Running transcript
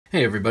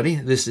Hey everybody,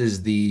 this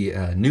is the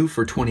new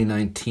for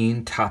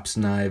 2019 Tops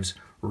Knives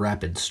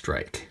Rapid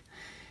Strike.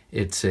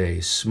 It's a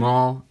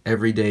small,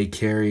 everyday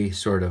carry,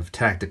 sort of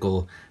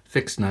tactical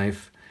fixed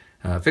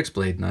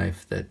blade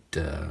knife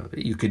that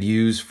you could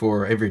use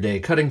for everyday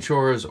cutting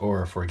chores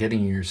or for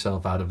getting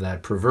yourself out of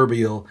that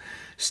proverbial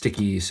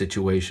sticky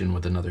situation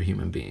with another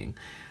human being.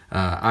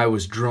 I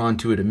was drawn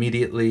to it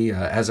immediately,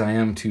 as I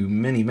am to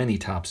many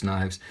Tops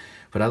knives,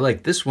 but I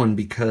like this one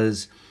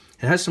because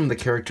it has some of the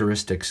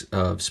characteristics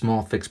of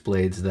small fixed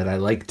blades that I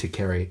like to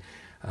carry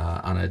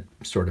on a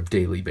sort of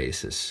daily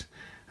basis.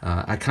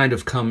 I kind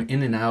of come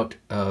in and out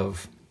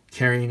of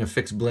carrying a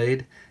fixed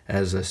blade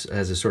as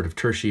a sort of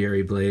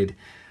tertiary blade.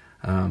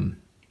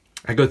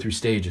 I go through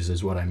stages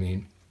is what I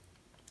mean.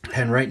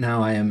 And right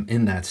now I am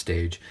in that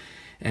stage.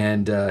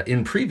 And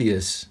in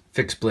previous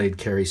fixed blade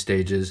carry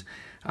stages,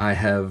 I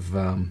have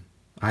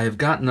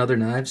gotten other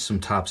knives,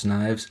 some Tops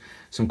knives,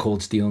 some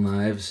cold steel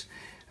knives,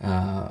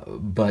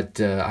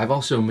 but I've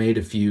also made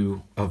a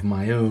few of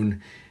my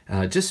own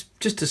just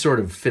to sort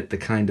of fit the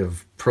kind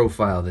of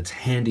profile that's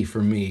handy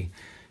for me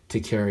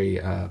to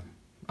carry on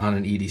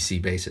an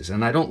EDC basis.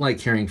 And I don't like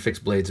carrying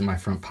fixed blades in my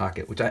front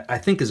pocket, which I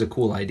think is a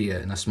cool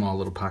idea in a small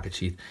little pocket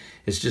sheath.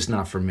 It's just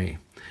not for me.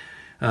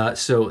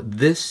 So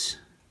this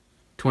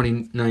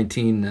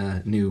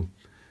 2019 new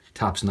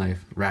Tops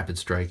knife Rapid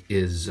Strike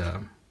is,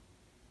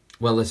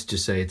 well, let's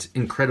just say it's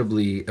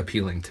incredibly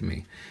appealing to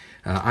me.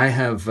 I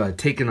have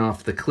taken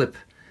off the clip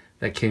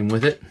that came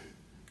with it.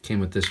 Came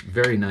with this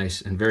very nice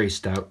and very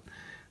stout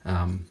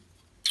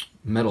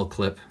metal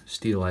clip,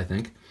 steel I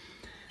think,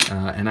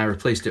 and I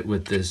replaced it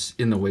with this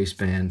in the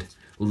waistband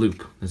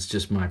loop. It's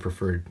just my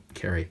preferred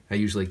carry. I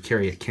usually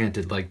carry it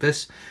canted like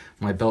this,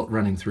 my belt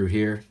running through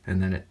here,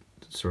 and then it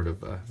sort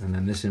of, and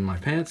then this in my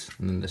pants,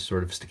 and then this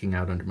sort of sticking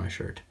out under my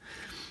shirt.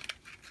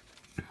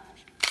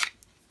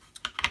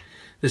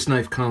 This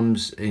knife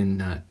comes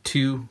in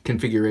two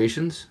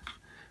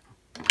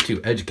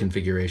edge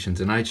configurations,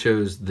 and I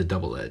chose the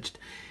double-edged.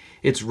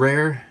 It's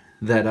rare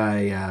that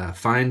I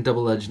find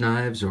double-edged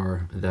knives,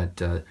 or that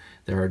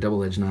there are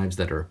double-edged knives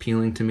that are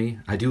appealing to me.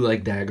 I do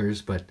like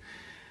daggers, but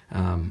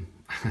I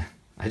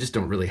just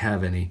don't really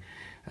have any.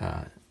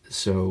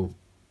 So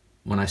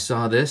when I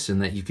saw this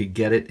and that you could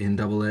get it in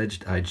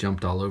double-edged, I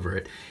jumped all over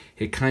it.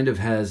 It kind of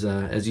has,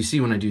 as you see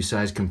when I do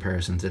size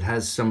comparisons, it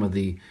has some of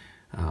the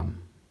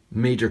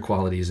major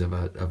qualities of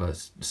a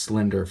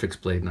slender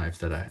fixed blade knife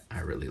that I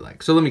really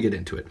like. So let me get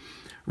into it.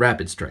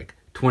 Rapid Strike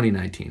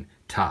 2019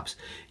 Tops.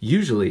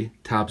 Usually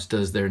Tops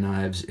does their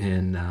knives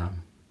in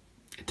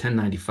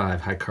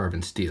 1095 high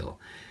carbon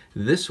steel.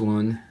 This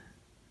one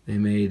they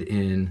made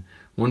in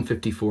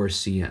 154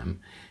 cm,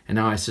 and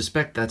now I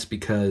suspect that's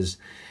because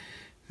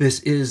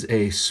this is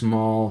a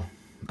small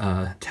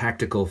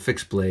tactical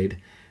fixed blade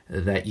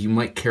that you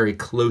might carry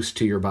close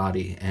to your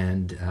body,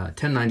 and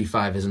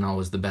 1095 isn't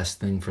always the best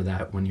thing for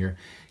that when you're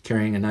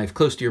carrying a knife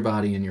close to your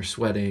body and you're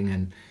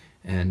sweating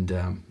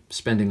and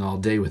spending all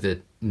day with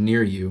it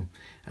near you.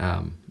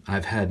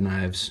 I've had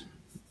knives,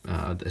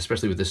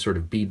 especially with this sort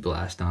of bead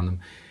blast on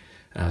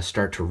them,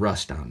 start to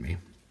rust on me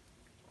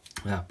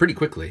pretty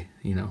quickly,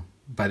 you know,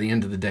 by the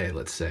end of the day,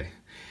 let's say.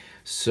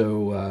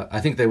 So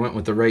I think they went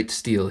with the right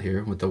steel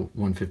here with the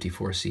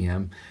 154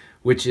 cm,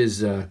 which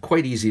is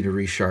quite easy to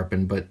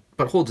resharpen, but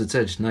holds its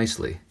edge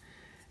nicely.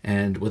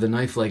 And with a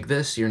knife like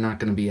this, you're not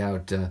going to be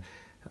out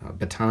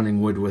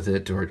batoning wood with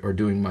it or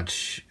doing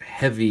much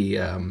heavy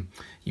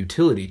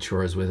utility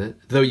chores with it,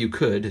 though you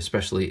could,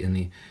 especially in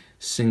the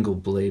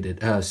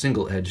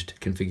single-edged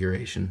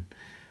configuration.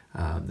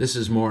 This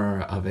is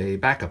more of a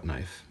backup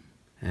knife,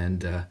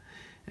 and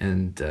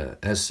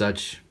as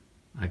such,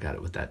 I got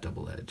it with that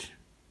double edge.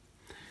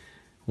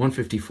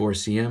 154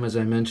 cm, as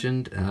I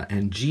mentioned,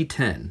 and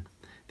G10.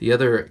 The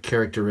other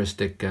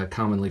characteristic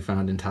commonly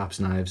found in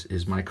Tops knives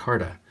is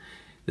micarta.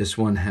 This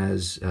one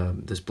has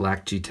this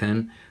black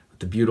G10 with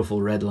the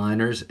beautiful red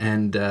liners,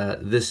 and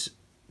this,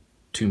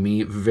 to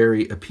me,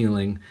 very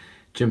appealing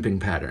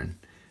jimping pattern,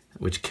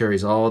 which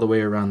carries all the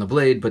way around the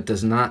blade but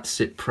does not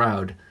sit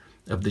proud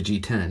of the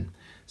G10.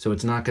 So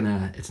it's not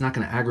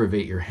gonna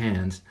aggravate your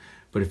hands,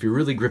 but if you're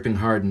really gripping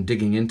hard and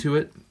digging into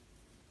it,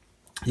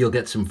 you'll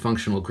get some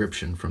functional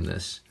gription from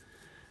this.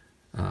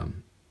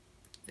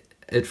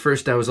 At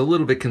first I was a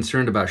little bit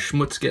concerned about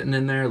schmutz getting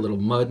in there, a little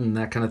mud and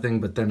that kind of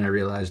thing, but then I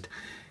realized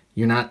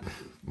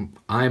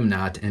I'm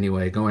not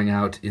anyway, going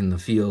out in the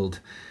field,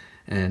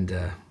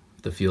 and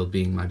the field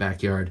being my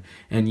backyard,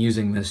 and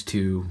using this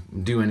to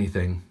do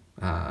anything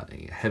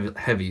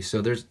heavy,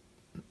 so there's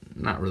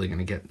not really going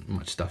to get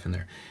much stuff in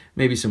there.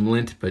 Maybe some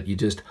lint, but you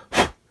just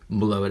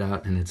blow it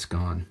out and it's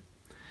gone.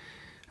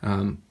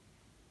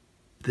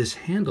 This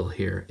handle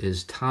here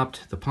is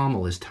topped, the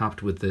pommel is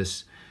topped with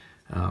this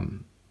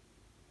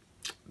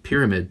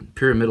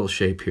pyramidal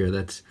shape here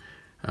that's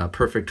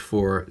perfect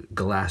for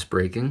glass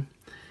breaking.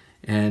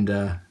 And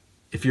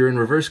if you're in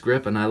reverse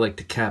grip, and I like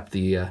to cap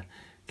the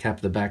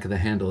back of the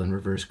handle in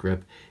reverse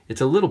grip,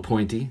 it's a little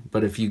pointy,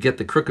 but if you get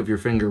the crook of your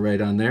finger right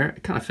on there,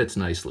 it kind of fits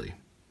nicely.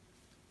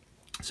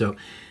 So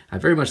I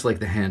very much like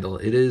the handle.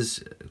 It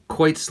is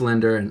quite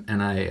slender,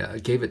 and I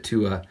gave it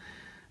to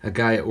a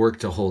guy at work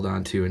to hold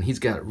on to, and he's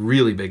got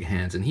really big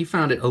hands, and he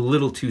found it a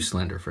little too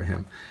slender for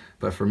him.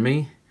 But for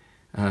me,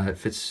 it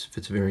fits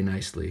very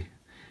nicely.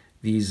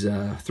 These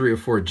 3 or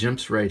 4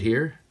 jimps right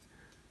here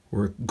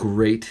work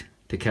great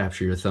to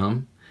capture your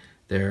thumb.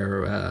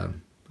 They're,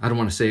 I don't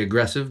want to say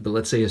aggressive, but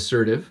let's say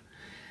assertive.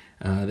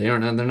 They're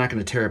not going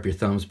to tear up your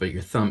thumbs, but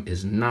your thumb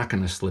is not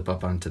going to slip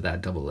up onto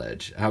that double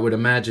edge. I would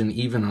imagine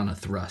even on a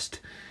thrust.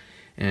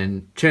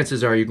 And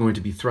chances are you're going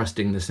to be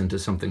thrusting this into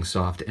something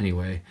soft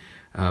anyway,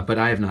 but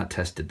I have not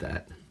tested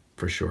that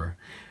for sure.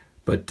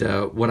 But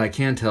what I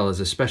can tell is,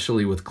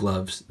 especially with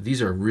gloves,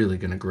 these are really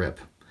going to grip,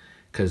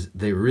 because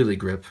they really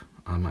grip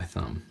on my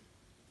thumb.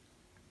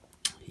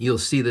 You'll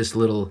see this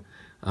little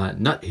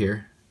nut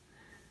here,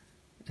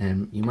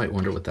 and you might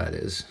wonder what that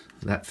is.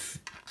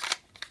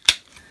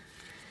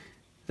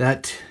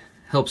 That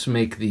helps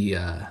make the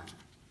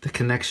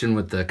connection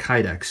with the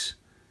Kydex.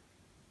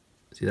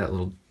 See that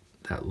little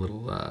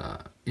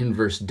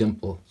inverse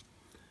dimple?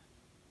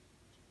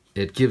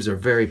 It gives a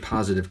very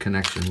positive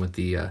connection with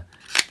the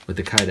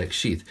Kydex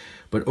sheath.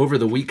 But over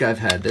the week I've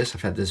had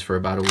this for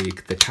about a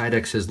week, the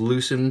Kydex has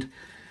loosened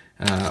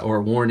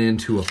or worn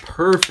into a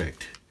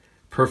perfect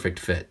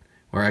fit,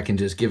 where I can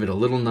just give it a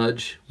little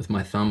nudge with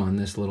my thumb on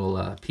this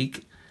little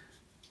peak,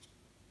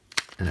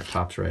 and it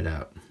pops right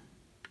out.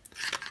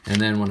 And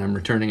then when I'm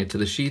returning it to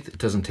the sheath, it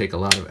doesn't take a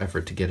lot of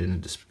effort to get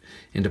it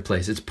into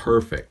place. It's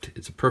perfect.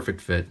 It's a perfect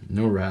fit.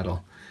 No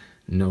rattle,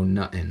 no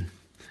nutting.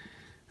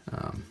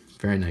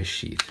 Very nice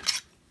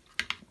sheath.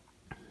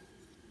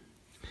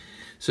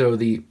 So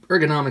the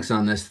ergonomics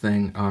on this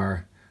thing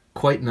are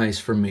quite nice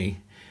for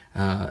me.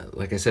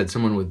 Like I said,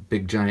 someone with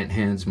big giant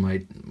hands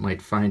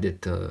might find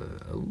it a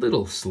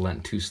little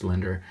too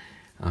slender.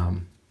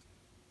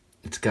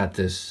 It's got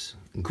this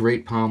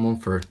great pommel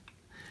for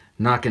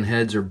knocking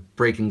heads or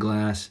breaking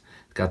glass.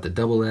 It's got the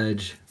double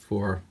edge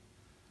for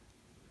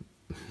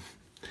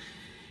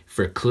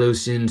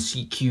close-in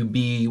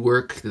CQB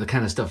work, the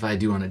kind of stuff I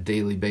do on a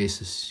daily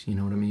basis, you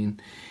know what I mean?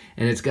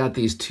 And it's got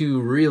these 2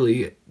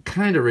 really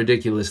kind of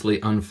ridiculously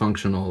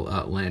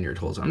unfunctional lanyard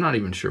holes. I'm not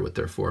even sure what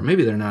they're for.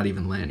 Maybe they're not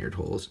even lanyard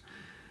holes,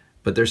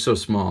 but they're so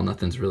small,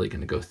 nothing's really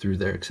going to go through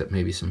there except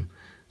maybe some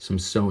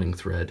sewing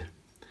thread.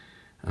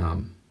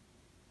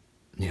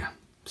 Yeah,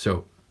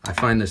 so I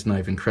find this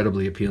knife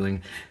incredibly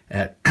appealing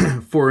at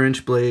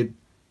 4-inch blade,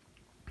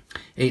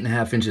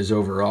 8.5 inches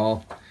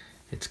overall.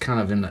 It's kind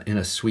of in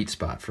a sweet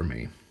spot for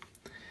me.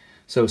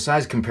 So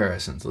size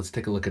comparisons. Let's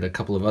take a look at a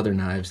couple of other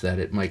knives that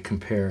it might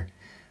compare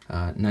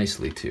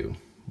nicely to.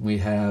 We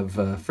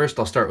have, first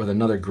I'll start with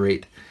another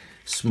great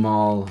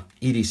small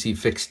EDC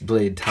fixed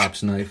blade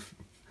tops knife,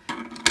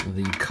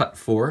 the Cut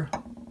 4.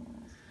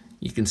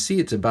 You can see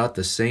it's about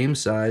the same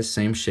size,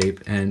 same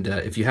shape, and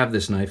if you have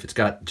this knife, it's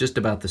got just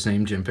about the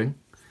same jimping.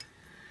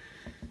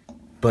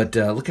 But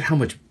look at how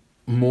much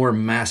more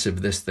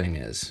massive this thing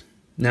is.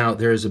 Now,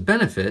 there is a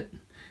benefit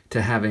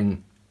to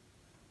having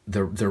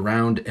the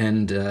round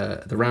end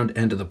of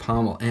the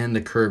pommel and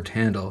the curved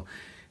handle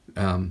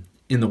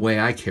in the way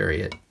I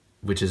carry it,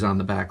 which is on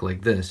the back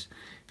like this,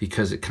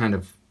 because it kind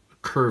of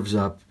curves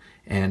up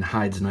and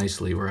hides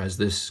nicely, whereas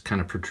this kind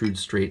of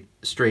protrudes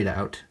straight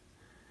out.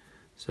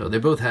 So they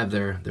both have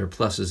their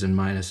pluses and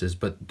minuses,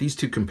 but these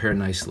two compare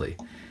nicely.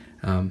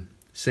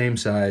 Same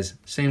size,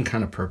 same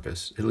kind of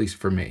purpose, at least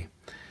for me.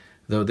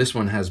 Though this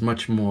one has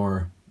much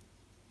more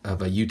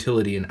of a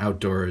utility and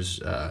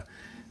outdoors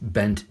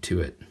bent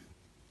to it.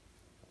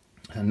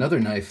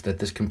 Another knife that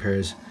this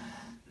compares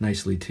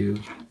nicely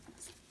to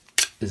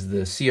is the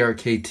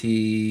CRKT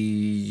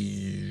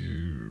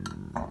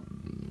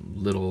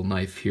little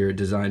knife here,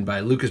 designed by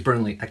Lucas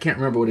Burnley. I can't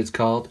remember what it's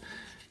called,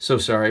 so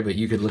sorry, but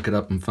you could look it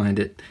up and find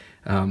it.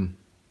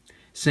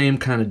 Same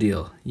kind of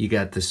deal. You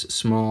got this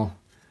small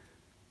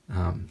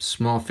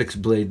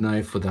fixed blade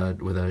knife with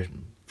a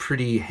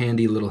pretty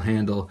handy little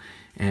handle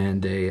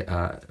and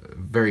a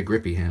very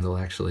grippy handle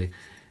actually,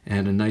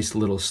 and a nice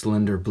little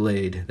slender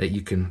blade that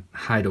you can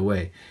hide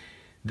away.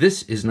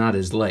 This is not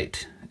as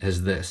light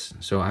as this,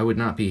 so I would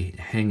not be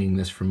hanging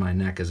this from my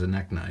neck as a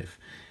neck knife,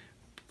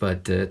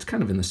 but it's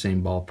kind of in the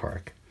same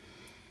ballpark.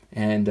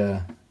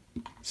 And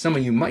some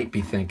of you might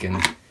be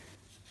thinking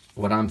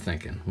what I'm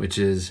thinking, which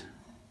is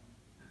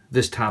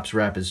this Tops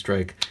Rapid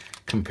Strike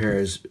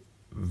compares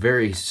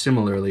very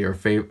similarly or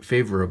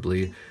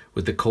favorably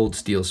with the Cold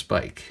Steel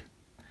Spike.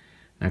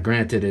 Now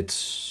granted,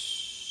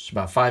 it's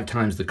about 5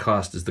 times the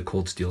cost as the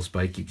Cold Steel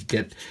Spike. You could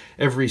get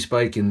every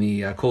spike in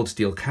the Cold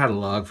Steel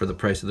catalog for the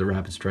price of the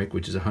Rapid Strike,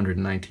 which is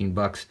 119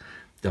 bucks,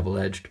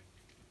 double-edged.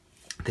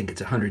 I think it's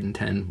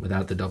 110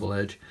 without the double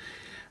edge.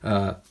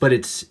 But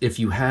it's, if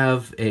you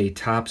have a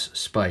Tops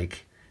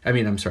Spike,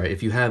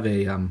 if you have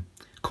a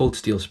Cold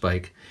Steel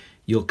Spike,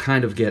 you'll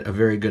kind of get a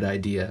very good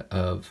idea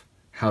of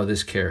how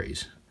this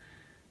carries,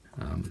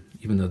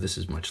 even though this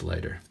is much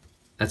lighter.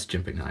 That's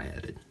jimping I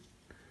added.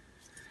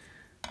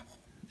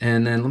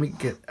 And then let me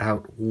get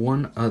out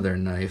one other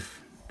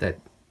knife that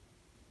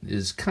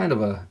is kind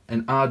of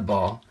an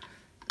oddball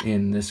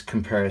in this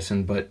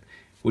comparison, but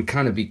would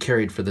kind of be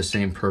carried for the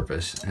same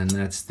purpose, and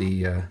that's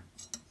the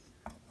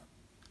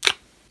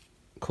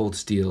cold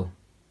steel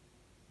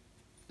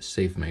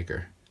safe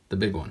maker, the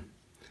big one.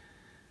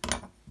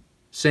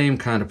 Same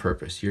kind of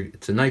purpose.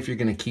 It's a knife you're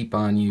going to keep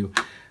on you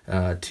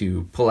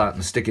to pull out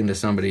and stick into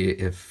somebody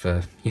if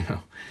you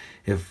know,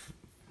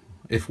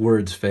 if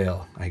words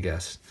fail, I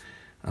guess.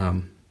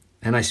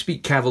 And I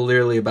speak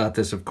cavalierly about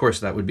this. Of course,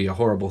 that would be a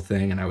horrible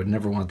thing, and I would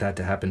never want that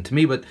to happen to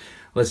me. But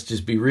let's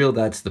just be real.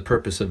 That's the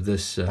purpose of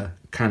this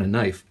kind of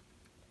knife.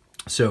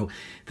 So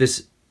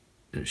this,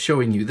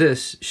 showing you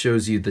this,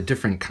 shows you the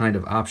different kind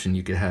of option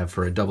you could have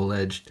for a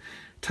double-edged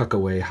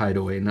tuck-away,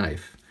 hide-away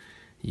knife.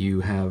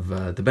 You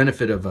have the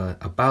benefit of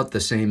about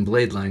the same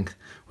blade length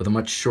with a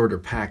much shorter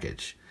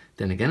package.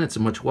 Then again, it's a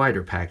much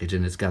wider package,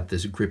 and it's got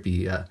this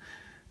grippy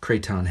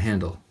craton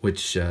handle,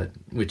 which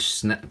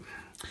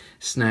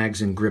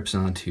snags and grips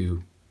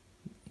onto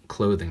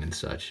clothing and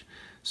such.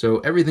 So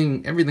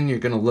everything you're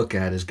going to look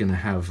at is going to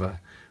have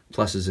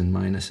pluses and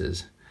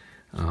minuses.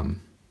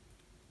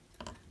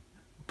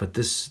 But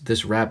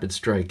this rapid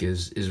strike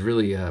is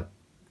really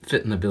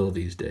fitting the bill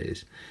these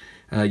days.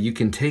 You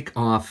can take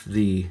off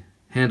the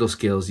handle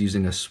scales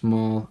using a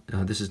small,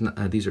 these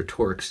are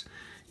Torx,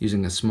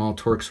 using a small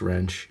Torx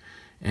wrench,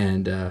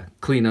 and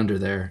clean under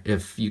there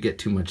if you get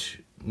too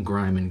much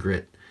grime and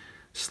grit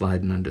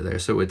sliding under there.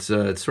 So it's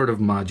sort of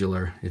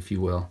modular, if you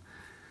will,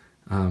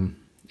 and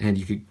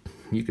you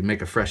could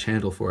make a fresh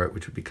handle for it,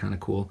 which would be kind of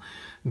cool.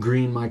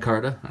 Green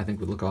micarta I think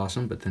would look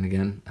awesome, but then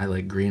again, I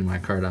like green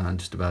micarta on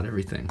just about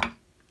everything.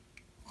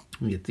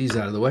 Let me get these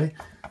out of the way.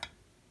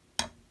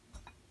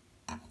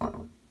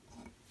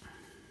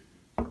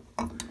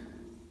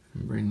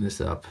 Bring this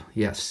up.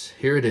 Yes,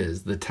 here it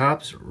is, the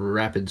Tops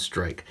Rapid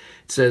Strike.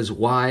 It says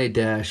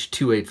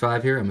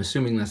Y-285 here. I'm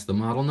assuming that's the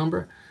model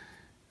number.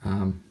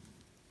 And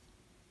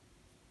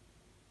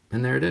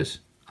there it is.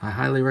 I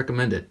highly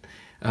recommend it.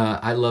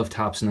 I love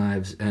Tops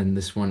knives, and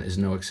this one is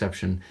no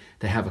exception.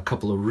 They have a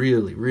couple of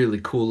really,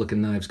 really cool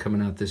looking knives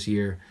coming out this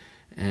year,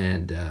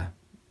 and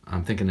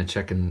I'm thinking of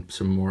checking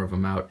some more of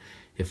them out.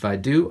 If I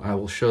do, I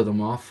will show them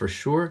off for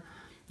sure,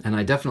 and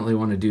I definitely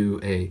want to do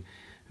a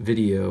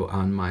video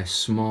on my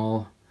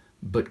small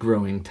but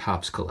growing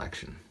Tops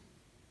collection.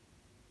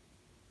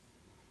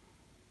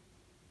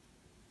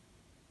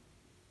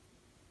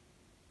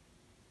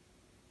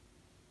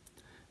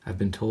 I've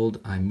been told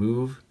I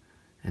move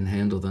and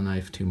handle the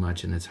knife too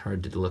much, and it's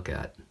hard to look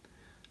at.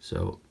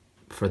 So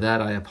for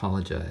that, I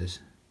apologize.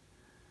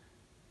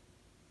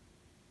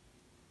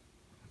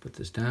 Put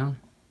this down.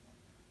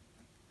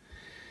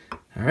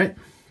 All right.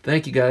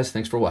 Thank you guys.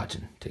 Thanks for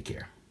watching. Take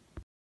care.